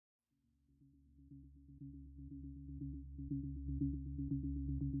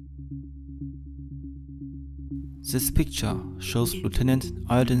This picture shows Lieutenant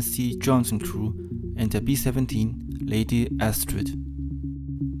Alden C. Johnson crew and the B-17 Lady Astrid.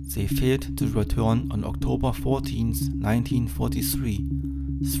 They failed to return on October 14, 1943,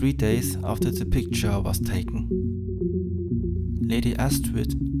 3 days after the picture was taken. Lady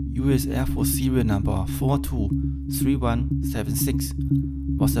Astrid, US Air Force serial number 423176,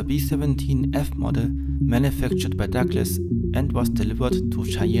 was a B-17F model manufactured by Douglas and was delivered to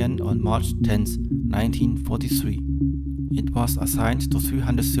Cheyenne on March 10, 1943. It was assigned to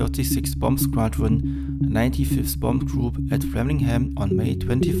 336th Bomb Squadron, 95th Bomb Group at Framingham on May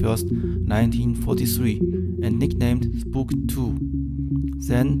 21, 1943 and nicknamed Spook 2.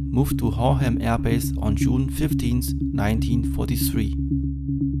 Then moved to Horham Air Base on June 15, 1943.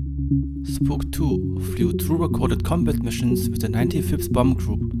 Spook 2 flew 2 recorded combat missions with the 95th Bomb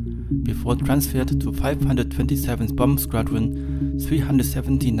Group before transferred to 527th Bomb Squadron,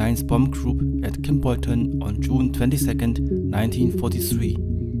 379th Bomb Group at Kimballton on June 22, 1943.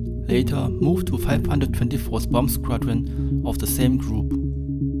 Later moved to 524th Bomb Squadron of the same group.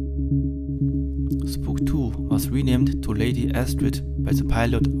 Spook 2 was renamed to Lady Astrid by the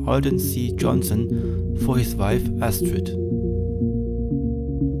pilot Alden C. Johnson for his wife Astrid.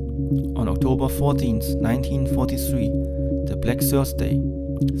 On October 14, 1943, the Black Thursday,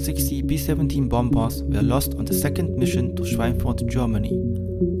 60 B-17 bombers were lost on the second mission to Schweinfurt, Germany.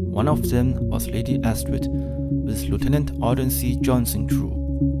 One of them was Lady Astrid with Lieutenant Alden C. Johnson crew.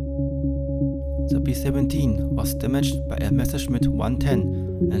 The B-17 was damaged by a Messerschmitt 110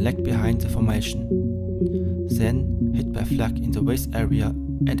 and lagged behind the formation. Then hit by flak in the waist area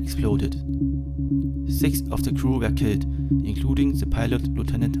and exploded. 6 of the crew were killed, including the pilot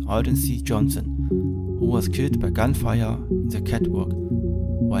Lieutenant Alden C. Johnson, who was killed by gunfire in the catwalk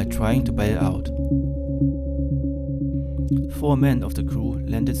while trying to bail out. 4 men of the crew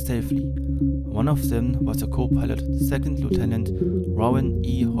landed safely. One of them was the co-pilot, 2nd Lieutenant Raoul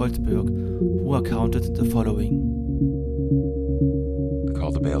E. Holtsberg, who recounted the following. The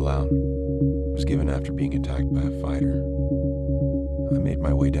call to bail out was given after being attacked by a fighter. I made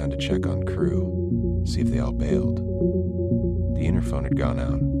my way down to check on crew, see if they all bailed. The interphone had gone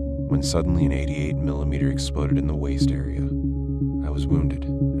out when suddenly an 88mm exploded in the waist area. I was wounded,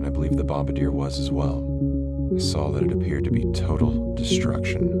 and I believe the Bombardier was as well. I saw that it appeared to be total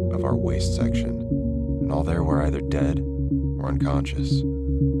destruction of our waist section, and all there were either dead or unconscious.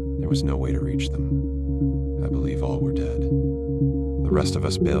 There was no way to reach them. I believe all were dead. The rest of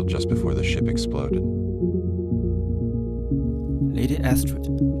us bailed just before the ship exploded. Lady Astrid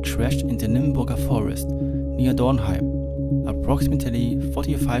crashed in the Nimburger forest near Dornheim, approximately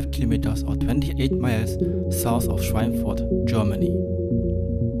 45 kilometers or 28 miles south of Schweinfurt, Germany.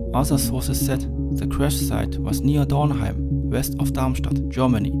 Other sources said the crash site was near Dornheim, west of Darmstadt,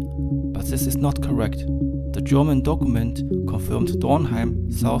 Germany, but this is not correct. The German document confirmed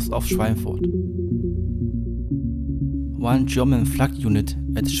Dornheim, south of Schweinfurt. One German flak unit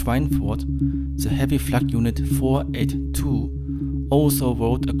at Schweinfurt, the Heavy Flak Unit 482, also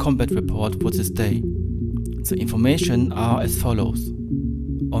wrote a combat report for this day. The information are as follows.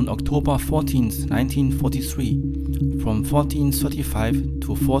 On October 14, 1943, from 14:35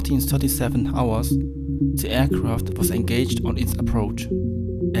 to 14:37 hours, the aircraft was engaged on its approach.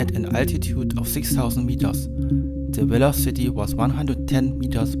 At an altitude of 6,000 meters, the velocity was 110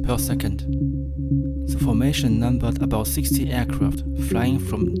 meters per second. The formation numbered about 60 aircraft flying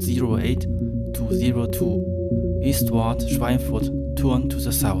from 08 to 02, eastward Schweinfurt turned to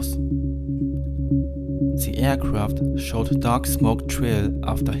the south. The aircraft showed dark smoke trail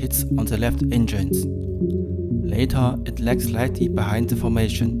after hits on the left engines. Later, it lagged slightly behind the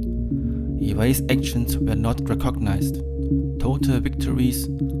formation. Evase actions were not recognized. Total victories: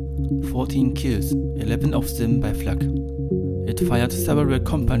 14 kills, 11 of them by flak. It fired several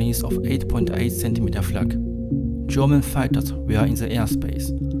companies of 8.8 cm flak. German fighters were in the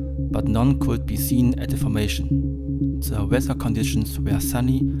airspace, but none could be seen at the formation. The weather conditions were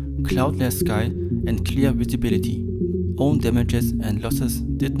sunny, cloudless sky and clear visibility. Own damages and losses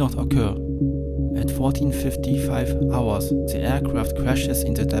did not occur. At 14:55 hours, the aircraft crashes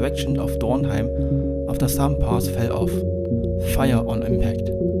in the direction of Dornheim after some parts fell off. Fire on impact.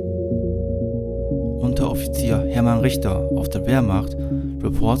 Unteroffizier Hermann Richter of the Wehrmacht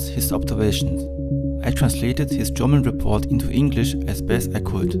reports his observations. I translated his German report into English as best I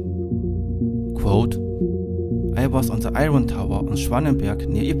could. Quote, I was on the Iron Tower on Schwanenberg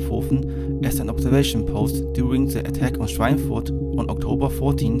near Iphofen as an observation post during the attack on Schweinfurt on October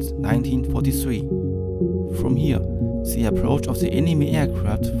 14, 1943. From here, the approach of the enemy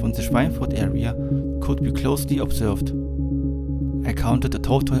aircraft from the Schweinfurt area could be closely observed. I counted a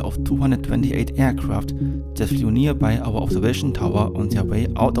total of 228 aircraft that flew nearby our observation tower on their way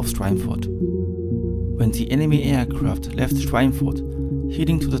out of Schweinfurt. When the enemy aircraft left Schweinfurt,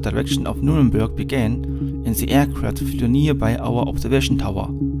 heading to the direction of Nuremberg began, and the aircraft flew nearby our observation tower.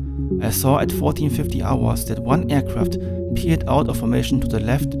 I saw at 1450 hours that one aircraft peered out of formation to the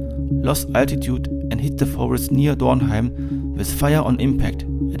left, lost altitude and hit the forest near Dornheim with fire on impact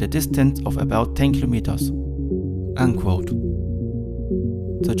at a distance of about 10 kilometers. Unquote.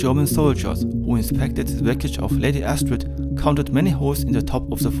 The German soldiers who inspected the wreckage of Lady Astrid counted many holes in the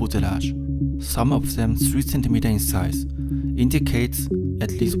top of the fuselage. Some of them 3 cm in size, indicates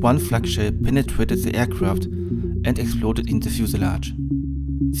at least one flak shell penetrated the aircraft and exploded in the fuselage.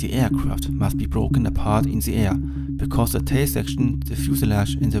 The aircraft must be broken apart in the air because the tail section, the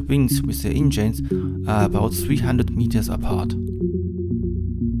fuselage and the wings with the engines are about 300 meters apart.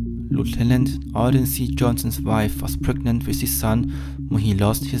 Lieutenant Alden C. Johnson's wife was pregnant with his son when he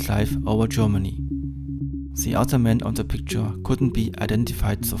lost his life over Germany. The other men on the picture couldn't be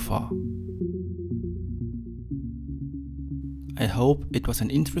identified so far. I hope it was an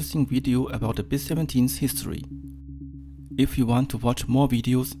interesting video about the B-17's history. If you want to watch more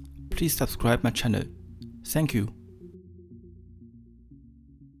videos, please subscribe my channel. Thank you.